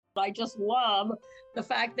I just love the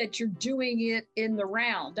fact that you're doing it in the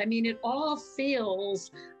round. I mean, it all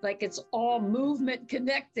feels like it's all movement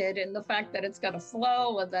connected, and the fact that it's going to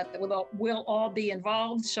flow and that we'll all be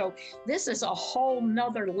involved. So this is a whole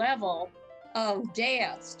nother level of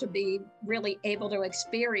dance to be really able to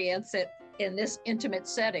experience it in this intimate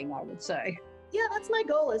setting, I would say. Yeah, that's my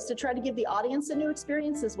goal, is to try to give the audience a new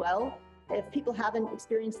experience as well. If people haven't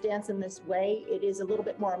experienced dance in this way, it is a little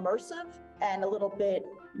bit more immersive and a little bit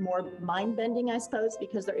more mind-bending, I suppose,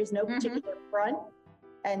 because there is no particular front.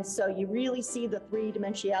 And so you really see the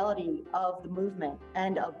three-dimensionality of the movement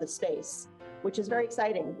and of the space, which is very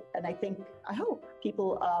exciting. And I hope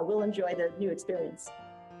people will enjoy the new experience.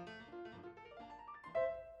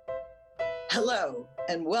 Hello,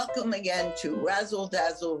 and welcome again to Razzle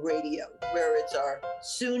Dazzle Radio, where it's our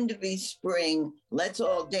soon-to-be spring, Let's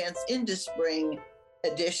All Dance into Spring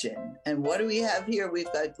edition. And what do we have here?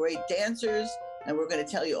 We've got great dancers, and we're going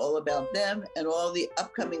to tell you all about them and all the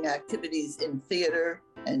upcoming activities in theater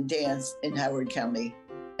and dance in Howard County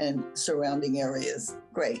and surrounding areas.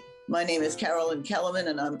 Great. My name is Carolyn Kelemen,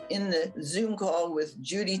 and I'm in the Zoom call with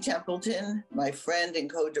Judy Templeton, my friend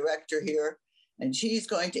and co-director here. And she's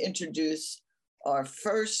going to introduce our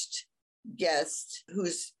first guest,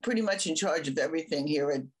 who's pretty much in charge of everything here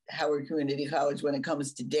at Howard Community College when it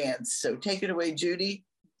comes to dance. So take it away, Judy.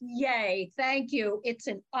 Yay, thank you. It's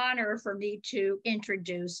an honor for me to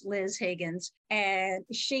introduce Liz Higgins, and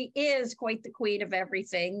she is quite the queen of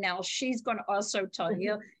everything. Now, she's going to also tell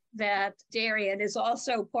you that Darian is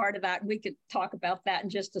also part of that. We could talk about that in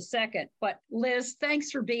just a second. But Liz,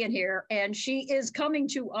 thanks for being here. And she is coming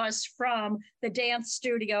to us from the dance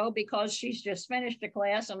studio because she's just finished a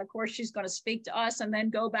class. And of course, she's going to speak to us and then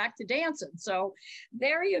go back to dancing. So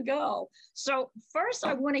there you go. So first,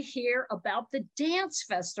 I want to hear about the dance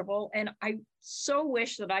festival. And I so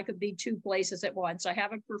wish that I could be two places at once. I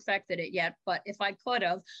haven't perfected it yet, but if I could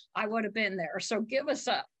have, I would have been there. So give us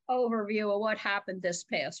a overview of what happened this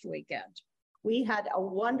past weekend. We had a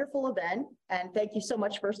wonderful event, and thank you so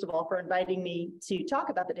much, first of all, for inviting me to talk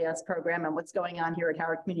about the dance program and what's going on here at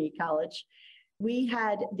Howard Community College. We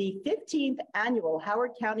had the 15th annual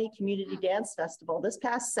Howard County Community Dance Festival this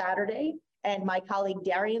past Saturday, and my colleague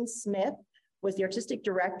Darian Smith was the artistic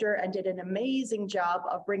director and did an amazing job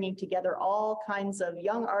of bringing together all kinds of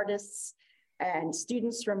young artists and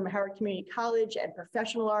students from Howard Community College and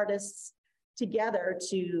professional artists together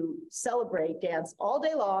to celebrate dance all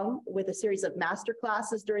day long with a series of master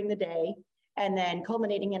classes during the day, and then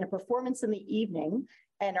culminating in a performance in the evening.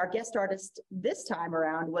 And our guest artist this time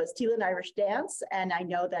around was Teelin Irish Dance, and I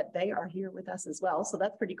know that they are here with us as well, so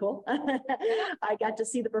that's pretty cool. I got to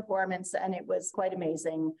see the performance, and it was quite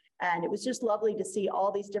amazing. And it was just lovely to see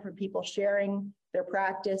all these different people sharing their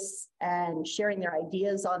practice and sharing their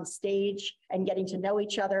ideas on stage and getting to know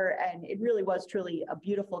each other. And it really was truly a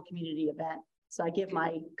beautiful community event. So I give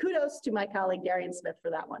my kudos to my colleague, Darian Smith,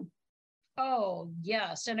 for that one. Oh,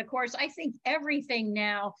 yes. And of course, I think everything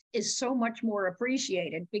now is so much more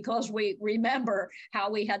appreciated because we remember how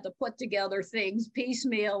we had to put together things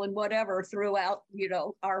piecemeal and whatever throughout,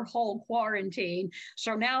 our whole quarantine.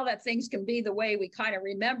 So now that things can be the way we kind of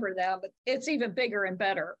remember them, it's even bigger and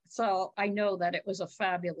better. So I know that it was a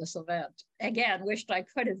fabulous event. Again, wished I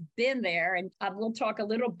could have been there. And we'll talk a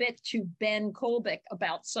little bit to Ben Koolbeck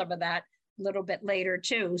about some of that little bit later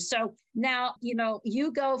too. So now,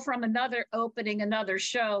 you go from another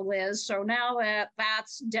show, Liz. So now that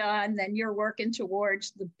that's done, then you're working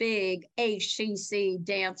towards the big HCC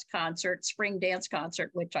dance concert, spring dance concert,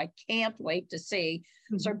 which I can't wait to see.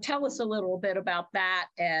 Mm-hmm. So tell us a little bit about that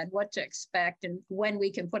and what to expect and when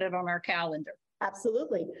we can put it on our calendar.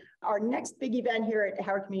 Absolutely. Our next big event here at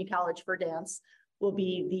Howard Community College for dance will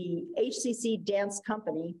be the HCC Dance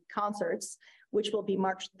Company concerts, which will be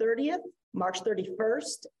March 30th, March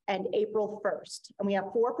 31st, and April 1st. And we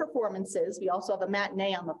have 4 performances. We also have a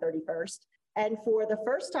matinee on the 31st. And for the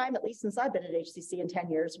first time, at least since I've been at HCC in 10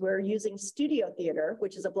 years, we're using studio theater,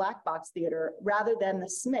 which is a black box theater, rather than the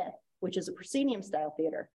Smith, which is a proscenium style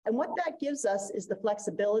theater. And what that gives us is the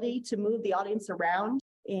flexibility to move the audience around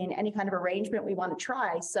in any kind of arrangement we want to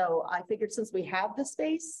try. So I figured since we have the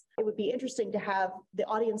space, it would be interesting to have the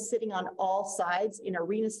audience sitting on all sides in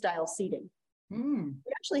arena style seating.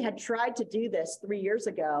 We actually had tried to do this 3 years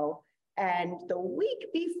ago, and the week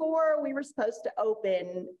before we were supposed to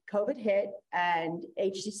open, COVID hit, and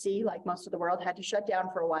HCC, like most of the world, had to shut down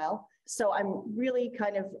for a while. So I'm really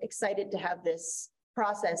kind of excited to have this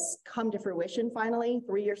process come to fruition finally,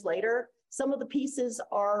 3 years later. Some of the pieces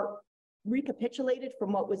are recapitulated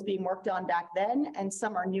from what was being worked on back then, and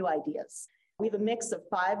some are new ideas. We have a mix of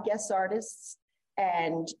 5 guest artists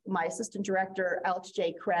and my assistant director, Alex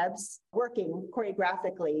J. Krebs, working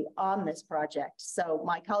choreographically on this project. So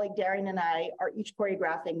my colleague Darren and I are each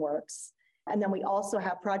choreographing works. And then we also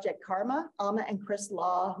have Project Karma, Alma and Chris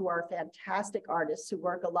Law, who are fantastic artists who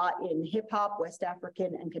work a lot in hip hop, West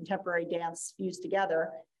African, and contemporary dance fused together.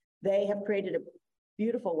 They have created a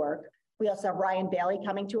beautiful work. We also have Ryan Bailey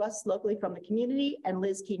coming to us locally from the community, and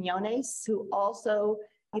Liz Quinones, who also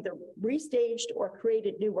either restaged or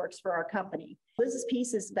created new works for our company. Liz's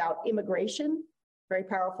piece is about immigration, very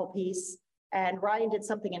powerful piece. And Ryan did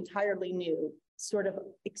something entirely new, sort of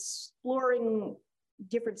exploring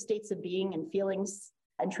different states of being and feelings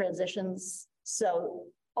and transitions. So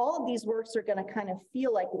all of these works are going to kind of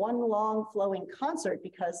feel like one long flowing concert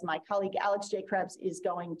because my colleague Alex J. Krebs is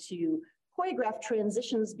going to choreograph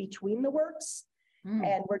transitions between the works.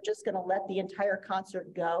 And we're just going to let the entire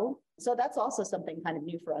concert go. So that's also something kind of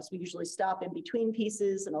new for us. We usually stop in between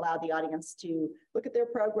pieces and allow the audience to look at their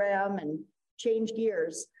program and change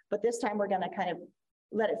gears. But this time we're going to kind of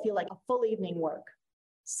let it feel like a full evening work.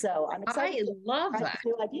 So I'm excited. I love that.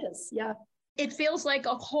 New ideas. Yeah. It feels like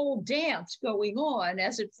a whole dance going on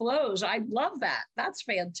as it flows. I love that. That's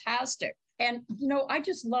fantastic. And, you know, I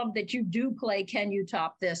just love that you do play Can You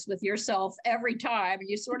Top This with yourself every time.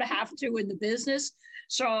 You sort of have to in the business.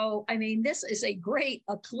 So, I mean, this is a great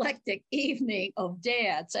eclectic evening of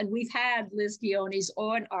dance. And we've had Liz Quinones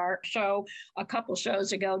on our show a couple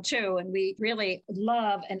shows ago, too. And we really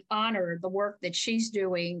love and honor the work that she's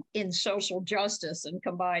doing in social justice and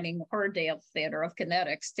combining her dance theater of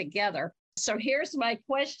kinetics together. So here's my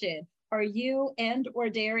question. Are you or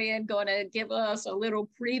Darian going to give us a little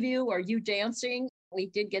preview? Are you dancing? We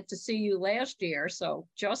did get to see you last year, so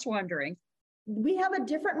just wondering. We have a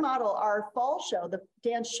different model. Our fall show, the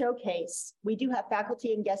dance showcase, we do have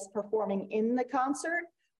faculty and guests performing in the concert,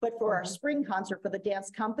 but for our spring concert for the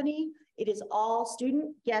dance company, it is all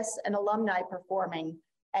student, guests, and alumni performing,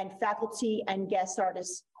 and faculty and guest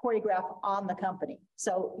artists choreograph on the company.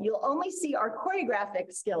 So you'll only see our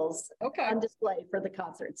choreographic skills on display for the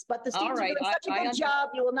concerts. But the students are doing such a good job,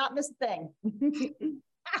 you will not miss a thing.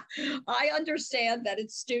 I understand that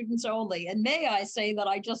it's students only. And may I say that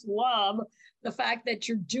I just love the fact that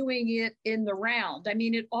you're doing it in the round. I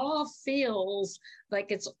mean, it all feels like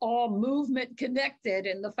it's all movement connected,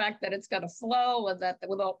 and the fact that it's going to flow and that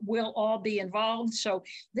we'll all be involved. So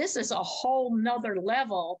this is a whole nother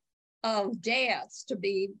level of dance to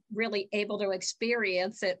be really able to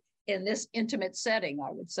experience it in this intimate setting,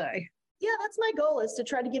 I would say. Yeah, that's my goal, is to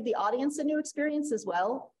try to give the audience a new experience as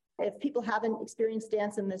well. If people haven't experienced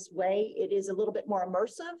dance in this way, it is a little bit more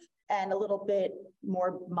immersive and a little bit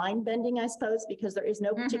more mind-bending, I suppose, because there is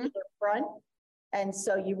no particular front. And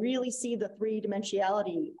so you really see the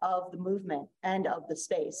three-dimensionality of the movement and of the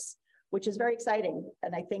space, which is very exciting.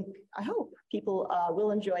 And I hope people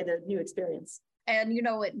will enjoy the new experience. And, you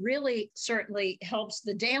know, it really certainly helps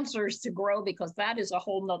the dancers to grow, because that is a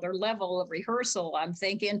whole nother level of rehearsal. I'm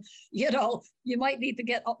thinking, you know, you might need to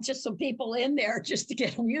get just some people in there just to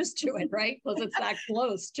get them used to it, right? Because it's that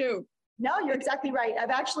close too. No, you're exactly right. I've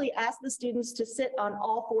actually asked the students to sit on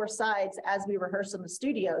all four sides as we rehearse in the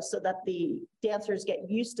studio so that the dancers get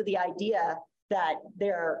used to the idea that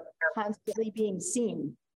they're constantly being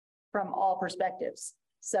seen from all perspectives.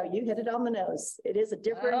 So you hit it on the nose. It is a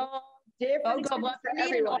different experience for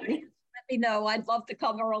everyone. Let me know. I'd love to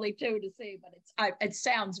come early too to see, but it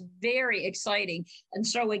sounds very exciting. And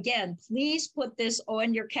so again, please put this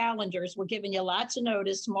on your calendars. We're giving you lots of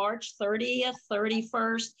notice. March 30th,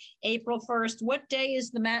 31st, April 1st. What day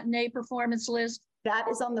is the matinee performance, Liz? That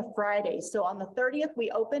is on the Friday. So on the 30th,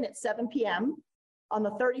 we open at 7 p.m. On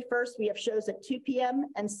the 31st, we have shows at 2 p.m.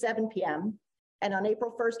 and 7 p.m. And on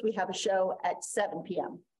April 1st, we have a show at 7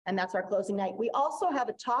 p.m. And that's our closing night. We also have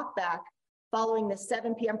a talk back following the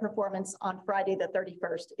 7 p.m. performance on Friday the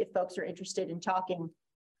 31st, if folks are interested in talking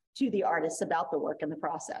to the artists about the work and the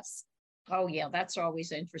process. Oh, yeah, that's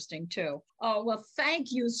always interesting too. Oh, well,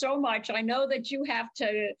 thank you so much. I know that you have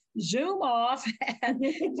to Zoom off,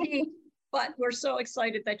 but we're so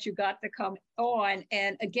excited that you got to come on.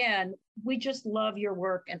 And again, we just love your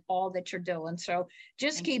work and all that you're doing. So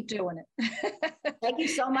just keep doing it. Thank you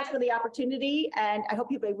so much for the opportunity. And I hope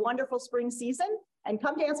you have a wonderful spring season and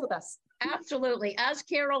come dance with us. Absolutely. As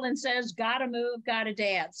Carolyn says, gotta move, gotta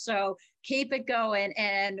dance. So keep it going.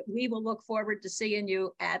 And we will look forward to seeing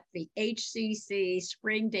you at the HCC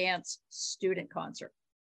Spring Dance Student Concert.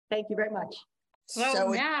 Thank you very much.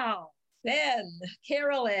 So now, Ben,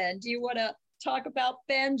 Carolyn, do you want to talk about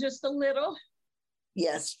Ben just a little?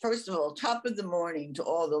 Yes. First of all, top of the morning to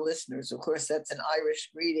all the listeners. Of course, that's an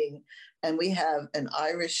Irish greeting. And we have an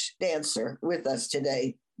Irish dancer with us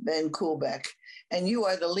today, Ben Koolbeck, and you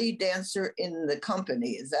are the lead dancer in the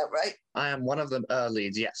company. Is that right? I am one of the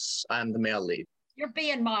leads. Yes, I'm the male lead. You're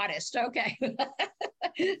being modest. Okay.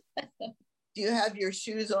 Do you have your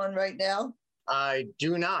shoes on right now? I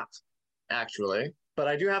do not, actually, but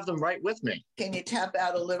I do have them right with me. Can you tap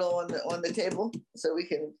out a little on the table so we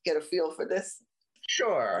can get a feel for this?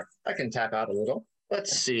 Sure, I can tap out a little.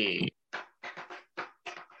 Let's see.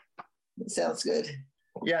 Sounds good.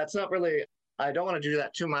 Yeah, it's not really, I don't want to do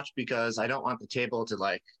that too much because I don't want the table to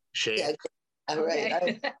like shake. Yeah, all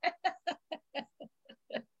right.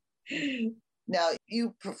 Now,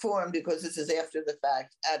 you performed, because this is after the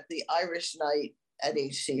fact, at the Irish Night at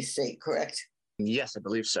HCC, correct? Yes, I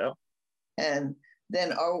believe so. And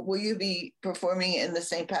then will you be performing in the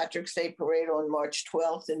St. Patrick's Day Parade on March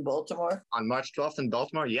 12th in Baltimore? On March 12th in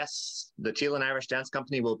Baltimore, yes. The Teelin Irish Dance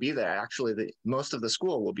Company will be there. Actually, most of the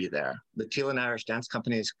school will be there. The Teelin Irish Dance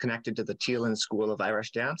Company is connected to the Teelin School of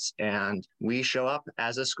Irish Dance, and we show up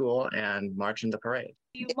as a school and march in the parade.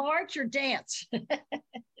 You march or dance?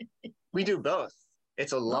 We do both.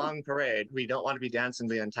 It's a long parade. We don't want to be dancing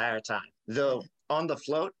the entire time. Though on the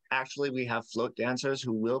float, actually, we have float dancers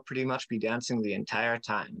who will pretty much be dancing the entire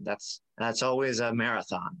time. That's always a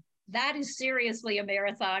marathon. That is seriously a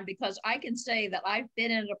marathon, because I can say that I've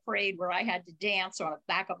been in a parade where I had to dance on the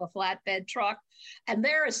back of a flatbed truck, and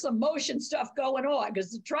there is some motion stuff going on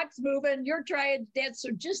because the truck's moving, you're trying to dance. So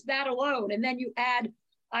just that alone, and then you add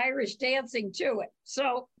Irish dancing to it.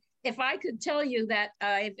 So if I could tell you that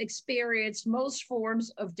I've experienced most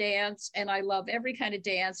forms of dance, and I love every kind of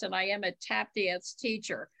dance, and I am a tap dance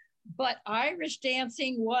teacher, but Irish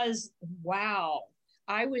dancing was, wow.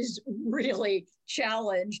 I was really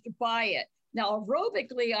challenged by it. Now,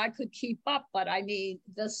 aerobically, I could keep up, but I mean,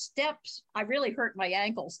 the steps, I really hurt my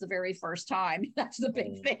ankles the very first time. That's the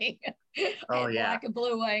big thing. Oh, yeah. Black and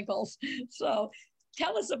blue ankles. So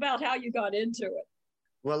tell us about how you got into it.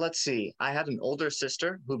 Well, let's see. I had an older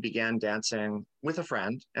sister who began dancing with a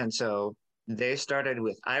friend. And so they started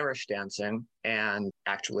with Irish dancing. And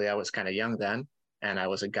actually, I was kind of young then, and I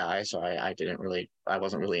was a guy. So I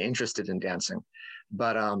wasn't really interested in dancing.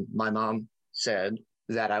 But my mom said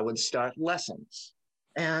that I would start lessons.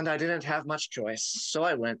 And I didn't have much choice. So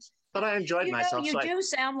I went. But I enjoyed myself. You do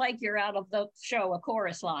sound like you're out of the show, a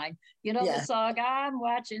chorus line. You know, the song, I'm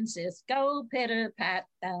watching Cisco pitter pat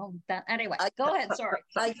down, down. Anyway, go ahead. Sorry.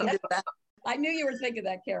 I can do that. I knew you were thinking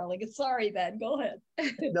that, Carolyn. Sorry, Ben. Go ahead.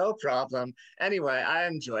 No problem. Anyway, I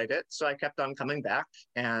enjoyed it. So I kept on coming back.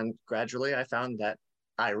 And gradually I found that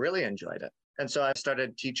I really enjoyed it. And so I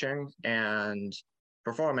started teaching and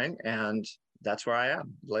performing. And that's where I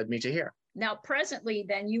am. Led me to here. Now, presently,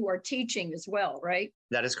 then, you are teaching as well, right?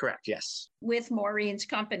 That is correct, yes. With Maureen's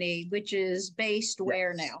company, which is based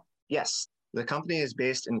where now? Yes, the company is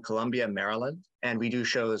based in Columbia, Maryland, and we do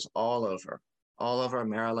shows all over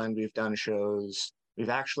Maryland. We've done shows. We've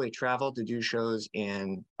actually traveled to do shows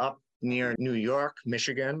up near New York,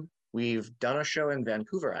 Michigan. We've done a show in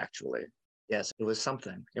Vancouver, actually. Yes, it was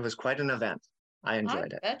something. It was quite an event. I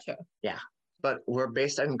enjoyed it. Betcha. Yeah, but we're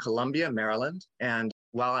based in Columbia, Maryland, and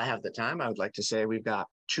while I have the time, I would like to say we've got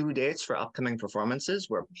 2 dates for upcoming performances.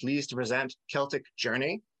 We're pleased to present Celtic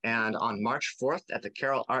Journey, and on March 4th at the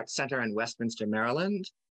Carroll Arts Center in Westminster, Maryland,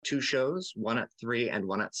 2 shows, one at 3 and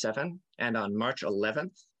one at 7. And on March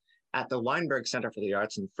 11th at the Weinberg Center for the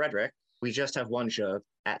Arts in Frederick, we just have 1 show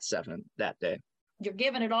at 7 that day. You're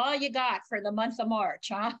giving it all you got for the month of March,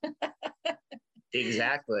 huh?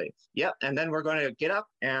 Exactly. Yep. And then we're going to get up,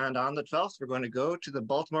 and on the 12th, we're going to go to the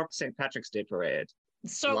Baltimore St. Patrick's Day Parade.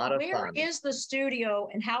 So where is the studio,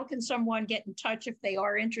 and how can someone get in touch if they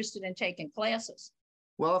are interested in taking classes?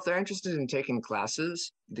 Well, if they're interested in taking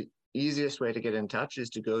classes, the easiest way to get in touch is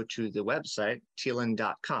to go to the website,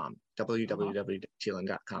 teelin.com,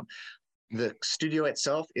 www.teelin.com. The studio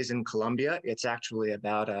itself is in Columbia. It's actually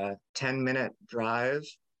about a 10-minute drive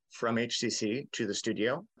from HCC to the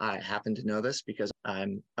studio. I happen to know this because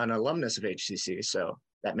I'm an alumnus of HCC, so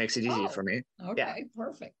that makes it easy for me. Okay, yeah.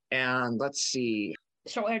 Perfect. And let's see.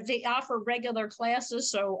 So they offer regular classes,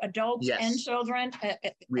 so adults and children?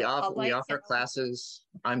 We offer classes.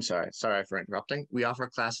 I'm sorry for interrupting. We offer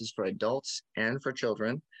classes for adults and for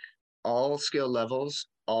children, all skill levels,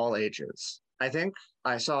 all ages. I think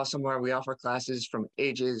I saw somewhere we offer classes from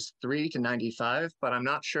ages 3 to 95, but I'm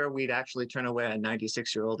not sure we'd actually turn away a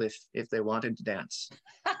 96-year-old if they wanted to dance.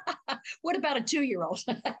 What about a 2-year-old?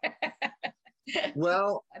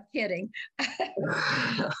 Well, I'm kidding.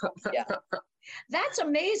 Yeah. That's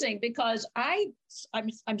amazing because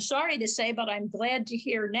I'm sorry to say, but I'm glad to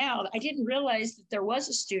hear now. I didn't realize that there was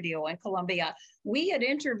a studio in Columbia. We had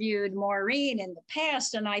interviewed Maureen in the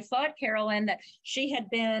past, and I thought, Carolyn, that she had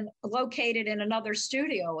been located in another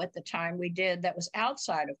studio at the time we did that was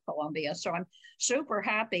outside of Columbia. So I'm super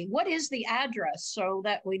happy. What is the address so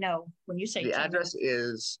that we know when you say The address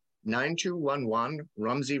is 9211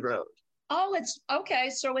 Rumsey Road. Oh, it's okay.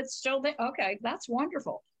 So it's still there. Okay, that's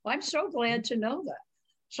wonderful. Well, I'm so glad to know that.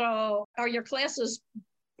 So are your classes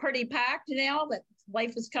pretty packed now that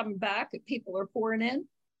life is coming back and people are pouring in?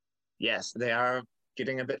 Yes, they are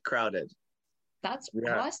getting a bit crowded. That's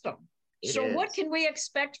Yeah, awesome. it So what is. can we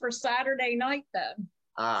expect for Saturday night then?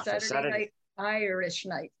 For Saturday, Night, Irish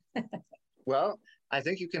night. well, I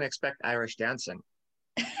think you can expect Irish dancing.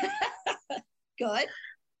 Good.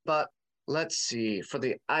 But let's see, for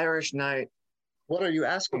the Irish night, what are you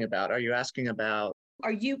asking about? Are you asking about?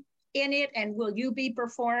 Are you in it and will you be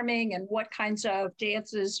performing and what kinds of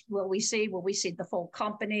dances will we see? Will we see the full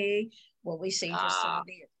company? Will we see just some of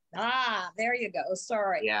the, there you go.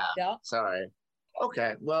 Sorry. Yeah, sorry.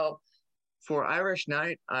 Okay, well, for Irish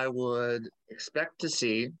night, I would expect to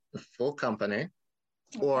see the full company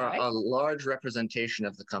or Okay. a large representation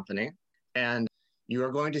of the company. And you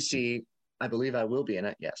are going to see, I believe I will be in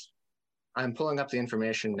it, yes. I'm pulling up the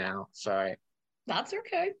information now, sorry. That's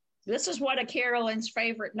okay. This is one of Carolyn's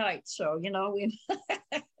favorite nights. So, you know,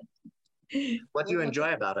 What do you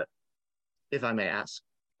enjoy about it, if I may ask?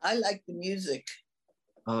 I like the music.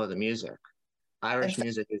 Oh, the music. Irish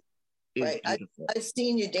music is Right. beautiful. I've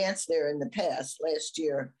seen you dance there in the past, last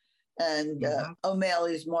year. And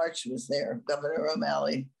O'Malley's March was there, Governor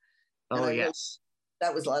O'Malley. Oh, yes.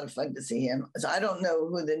 That was a lot of fun to see him. So I don't know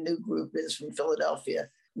who the new group is from Philadelphia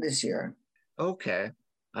this year. Okay,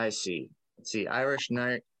 I see. Let's see, Irish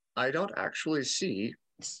night. I don't actually see.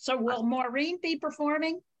 So will Maureen be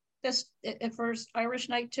performing this first Irish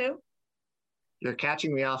night too? You're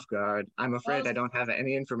catching me off guard. I'm afraid I don't have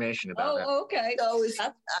any information about it. Oh, okay. So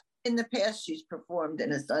in the past, she's performed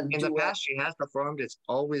and has done In the past, she has performed. It's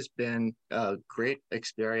always been a great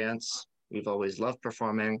experience. We've always loved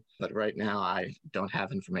performing, but right now I don't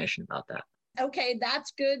have information about that. Okay,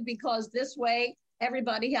 that's good because this way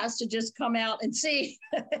everybody has to just come out and see.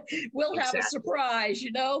 We'll have a surprise,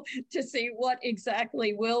 you know, to see what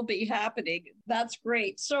exactly will be happening. That's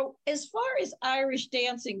great. So as far as Irish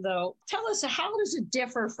dancing, though, tell us, how does it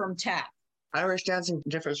differ from tap? Irish dancing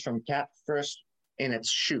differs from tap first in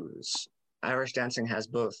its shoes. Irish dancing has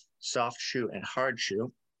both soft shoe and hard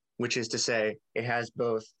shoe, which is to say it has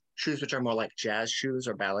both shoes which are more like jazz shoes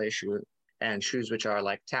or ballet shoes and shoes which are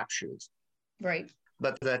like tap shoes. Right.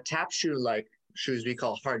 But the tap shoe like shoes we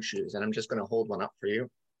call hard shoes, and I'm just going to hold one up for you.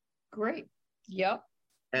 Great. Yep.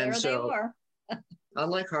 And there so, they are.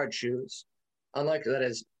 unlike hard shoes, unlike that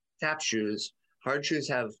is tap shoes, hard shoes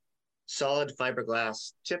have solid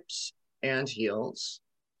fiberglass tips and heels.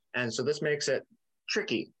 And so this makes it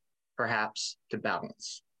tricky, perhaps, to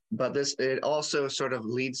balance. But it also sort of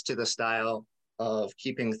leads to the style of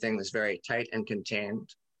keeping things very tight and contained,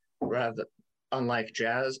 rather unlike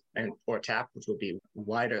jazz or tap, which will be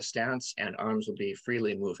wider stance and arms will be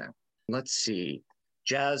freely moving. Let's see.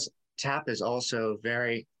 Jazz tap is also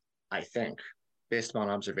very, I think, based on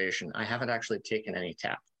observation. I haven't actually taken any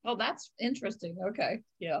tap. Oh, that's interesting. Okay.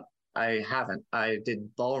 Yeah. I haven't. I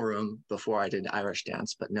did ballroom before I did Irish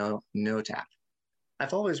dance, but no tap.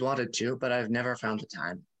 I've always wanted to, but I've never found the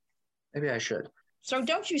time. Maybe I should. So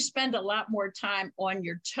don't you spend a lot more time on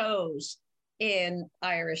your toes in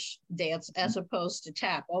Irish dance as opposed to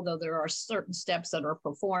tap, although there are certain steps that are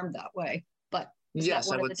performed that way. But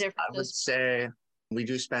yes, I would say we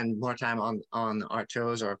do spend more time on our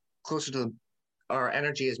toes or closer to our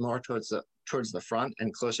energy is more towards the front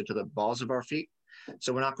and closer to the balls of our feet.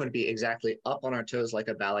 So we're not going to be exactly up on our toes like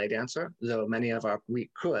a ballet dancer, though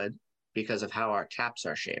we could because of how our taps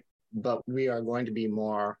are shaped. But we are going to be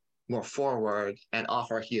more forward and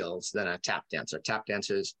off our heels than a tap dancer. Tap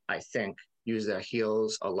dancers, I think, use their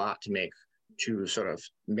heels a lot to sort of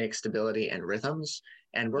make stability and rhythms.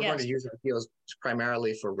 And we're going to use our heels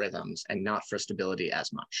primarily for rhythms and not for stability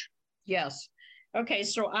as much. Yes. Okay,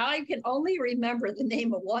 so I can only remember the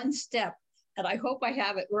name of one step, and I hope I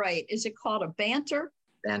have it right. Is it called a banter?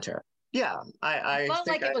 Banter. Yeah. I felt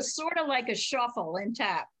like it was sort of like a shuffle in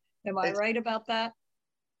tap. Am I right about that?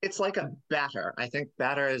 It's like a batter. I think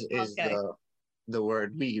batter is okay. the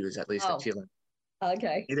word we use, at least at Teelin.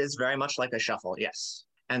 Okay. It is very much like a shuffle, yes.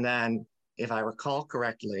 And then, if I recall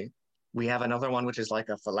correctly, we have another one which is like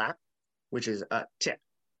a filap, which is a tip.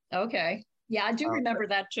 Okay. Yeah, I do remember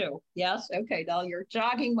that too. Yes. Okay. Now you're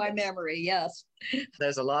jogging my memory. Yes.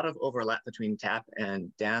 There's a lot of overlap between tap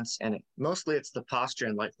and dance, and mostly it's the posture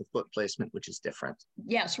and like the foot placement, which is different.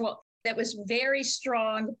 Yes. Well, that was very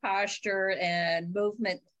strong posture and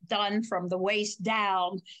movement done from the waist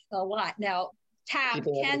down a lot. Now, tap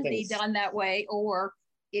Keeping can everything be done that way, or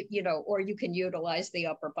or you can utilize the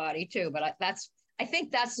upper body too. But I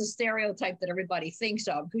think that's the stereotype that everybody thinks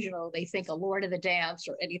of because, they think of Lord of the Dance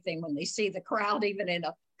or anything when they see the crowd, even in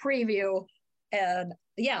a preview. And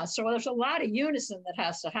yeah, so there's a lot of unison that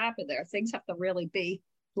has to happen there. Things have to really be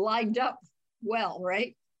lined up well,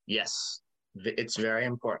 right? Yes, it's very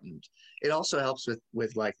important. It also helps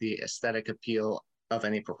with like the aesthetic appeal of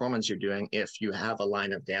any performance you're doing. If you have a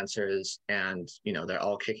line of dancers and, they're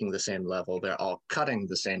all kicking the same level, they're all cutting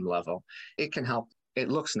the same level, it can help. It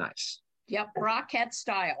looks nice. Yep, Rockette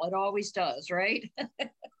style. It always does, right?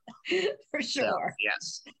 For sure. So,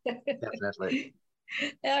 yes, definitely.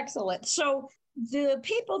 Excellent. So the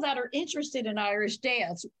people that are interested in Irish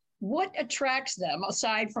dance, what attracts them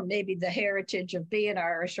aside from maybe the heritage of being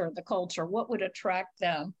Irish or the culture? What would attract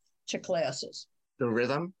them to classes? The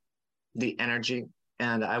rhythm, the energy,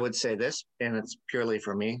 and I would say this, and it's purely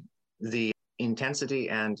for me, the intensity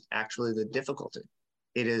and actually the difficulty.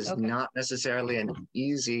 It is not necessarily an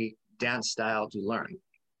easy dance style to learn,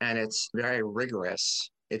 and it's very rigorous.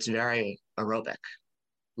 It's very aerobic,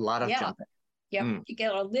 a lot of jumping. Yep, you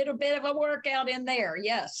get a little bit of a workout in there.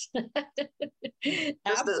 Yes. Just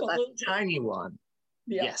a tiny one.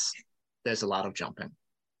 Yep. Yes, there's a lot of jumping.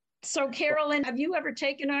 So, Carolyn, have you ever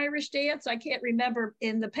taken Irish dance? I can't remember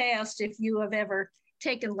in the past if you have ever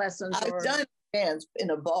taken lessons. I've done dance in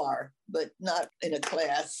a bar, but not in a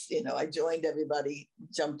class. I joined everybody,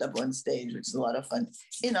 jumped up on stage, which is a lot of fun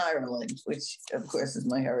in Ireland, which of course is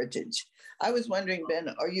my heritage. I was wondering, Ben,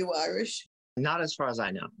 are you Irish? Not as far as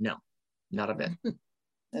I know. No, not a bit.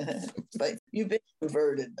 But you've been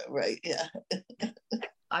converted, right? Yeah.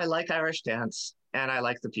 I like Irish dance, and I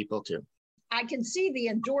like the people too. I can see the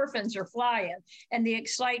endorphins are flying and the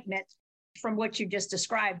excitement from what you just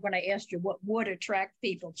described when I asked you what would attract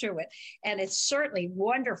people to it. And it's certainly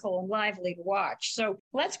wonderful and lively to watch. So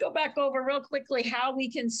let's go back over real quickly how we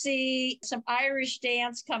can see some Irish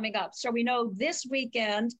dance coming up. So we know this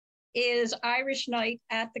weekend is Irish night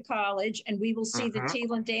at the college, and we will see the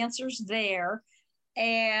Teelin dancers there.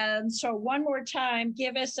 And so one more time,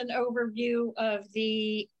 give us an overview of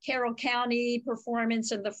the Carroll County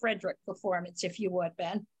performance and the Frederick performance, if you would,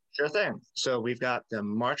 Ben. Sure thing. So we've got the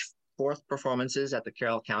March 4th performances at the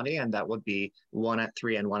Carroll County, and that would be 1 at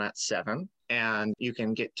 3 and 1 at 7. And you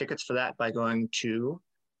can get tickets for that by going to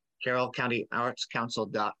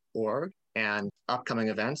carrollcountyartscouncil.org and upcoming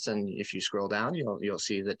events. And if you scroll down, you'll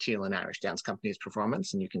see the Teelin Irish Dance Company's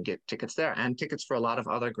performance, and you can get tickets there and tickets for a lot of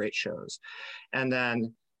other great shows. And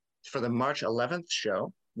then for the March 11th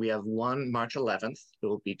show, we have one March 11th. It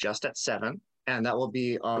will be just at 7, and that will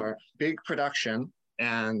be our big production.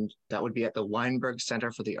 And that would be at the Weinberg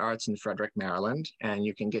Center for the Arts in Frederick, Maryland. And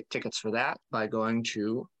you can get tickets for that by going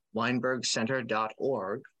to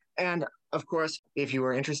weinbergcenter.org. And of course, if you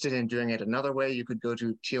were interested in doing it another way, you could go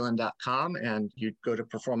to teelin.com and you'd go to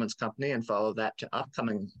Performance Company and follow that to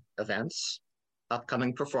upcoming events,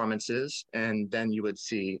 upcoming performances, and then you would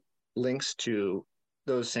see links to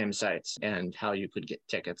those same sites and how you could get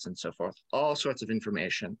tickets and so forth. All sorts of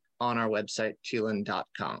information on our website,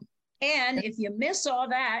 teelin.com. And if you miss all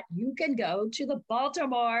that, you can go to the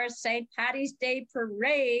Baltimore St. Patty's Day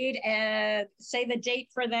Parade and say the date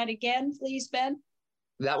for that again, please, Ben.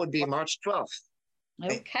 That would be March 12th.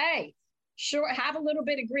 Okay. Sure. Have a little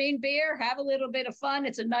bit of green beer, have a little bit of fun.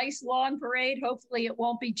 It's a nice long parade. Hopefully it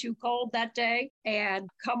won't be too cold that day, and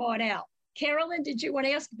come on out. Carolyn, did you want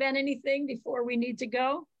to ask Ben anything before we need to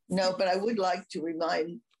go? No, but I would like to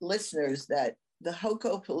remind listeners that the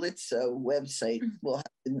Hoco Polizzo website will have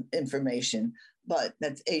information, but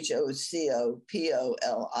that's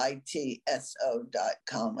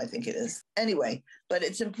HOCOPOLITSO.com, I think it is. Anyway, but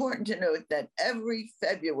it's important to note that every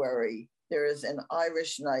February there is an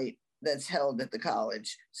Irish night that's held at the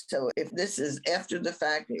college. So if this is after the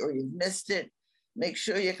fact or you've missed it, make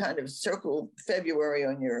sure you kind of circle February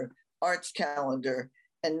on your arts calendar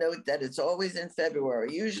and note that it's always in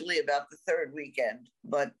February, usually about the third weekend,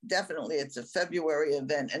 but definitely it's a February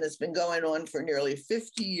event, and it's been going on for nearly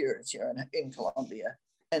 50 years here in Columbia.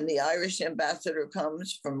 And the Irish ambassador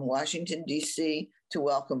comes from Washington, D.C. to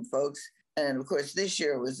welcome folks. And of course, this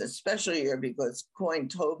year was a special year because Coyne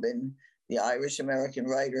Tobin, the Irish-American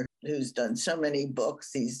writer who's done so many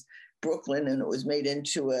books, he's Brooklyn, and it was made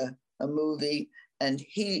into a movie, and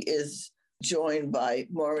he is joined by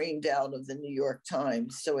Maureen Dowd of the New York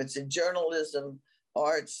Times. So it's a journalism,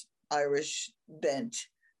 arts, Irish bent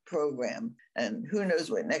program. And who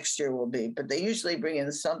knows what next year will be, but they usually bring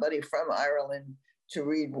in somebody from Ireland to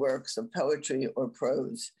read works of poetry or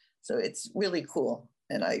prose. So it's really cool.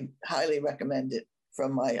 And I highly recommend it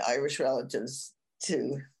from my Irish relatives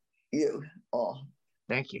to you all.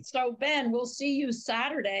 Thank you. So, Ben, we'll see you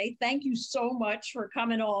Saturday. Thank you so much for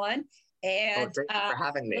coming on. And thank you for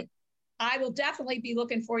having me. I will definitely be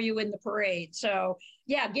looking for you in the parade. So,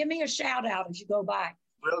 yeah, give me a shout out as you go by.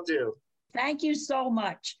 Will do. Thank you so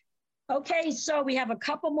much. Okay, so we have a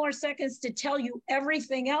couple more seconds to tell you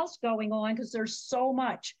everything else going on because there's so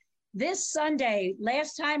much. This Sunday,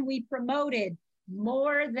 last time we promoted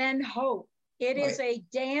More Than Hope. It is a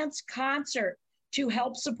dance concert to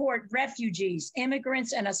help support refugees,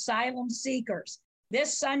 immigrants, and asylum seekers.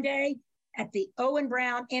 This Sunday at the Owen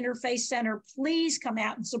Brown Interfaith Center, please come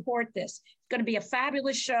out and support this. It's going to be a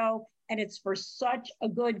fabulous show, and it's for such a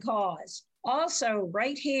good cause. Also,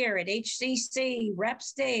 right here at HCC, Rep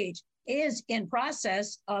Stage is in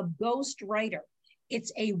process of Ghost Writer.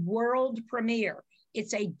 It's a world premiere.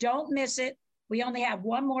 It's a don't miss it. We only have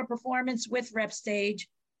one more performance with Rep Stage,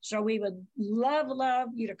 so we would love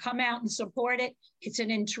you to come out and support it. It's an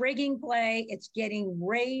intriguing play. It's getting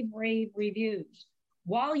rave reviews.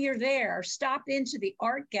 While you're there, stop into the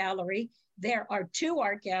art gallery. There are 2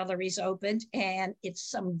 art galleries opened, and it's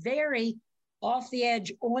some very off the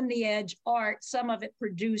edge, on the edge art, some of it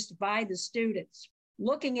produced by the students.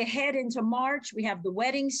 Looking ahead into March, we have The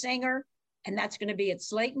Wedding Singer, and that's going to be at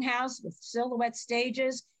Slayton House with Silhouette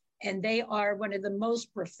Stages, and they are one of the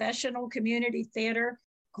most professional community theater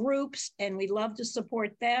groups, and we love to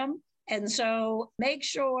support them. And so make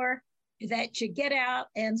sure that you get out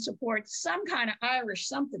and support some kind of Irish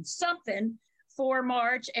something for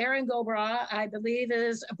March. Erin Gobra, I believe,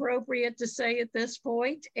 is appropriate to say at this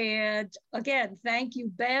point. And again, thank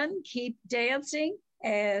you, Ben. Keep dancing.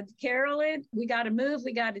 And Carolyn, we got to move,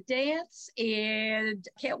 we got to dance, and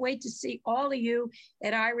can't wait to see all of you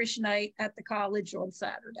at Irish Night at the college on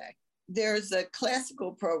Saturday. There's a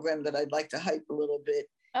classical program that I'd like to hype a little bit.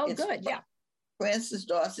 Oh, good, yeah. Frances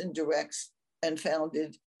Dawson directs and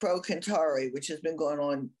founded Pro Cantare, which has been going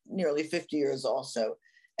on nearly 50 years also.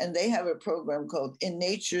 And they have a program called In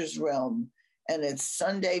Nature's Realm. And it's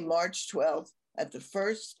Sunday, March 12th at the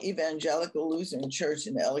First Evangelical Lutheran Church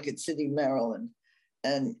in Ellicott City, Maryland.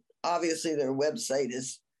 And obviously their website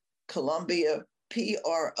is Columbia,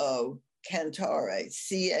 PRO, Cantare,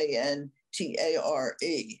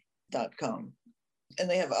 CANTARE.com. And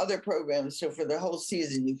they have other programs. So for the whole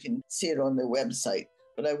season, you can see it on their website.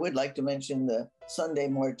 But I would like to mention the Sunday,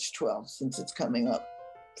 March 12th, since it's coming up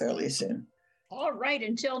fairly soon. All right,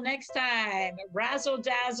 until next time, Razzle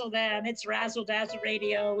Dazzle them. It's Razzle Dazzle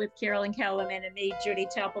Radio with Carolyn, Kelemen, and me, Judy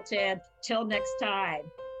Templeton. Till next time,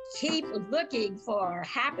 keep looking for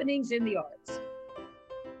happenings in the arts.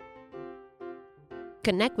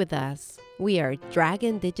 Connect with us. We are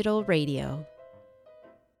Dragon Digital Radio.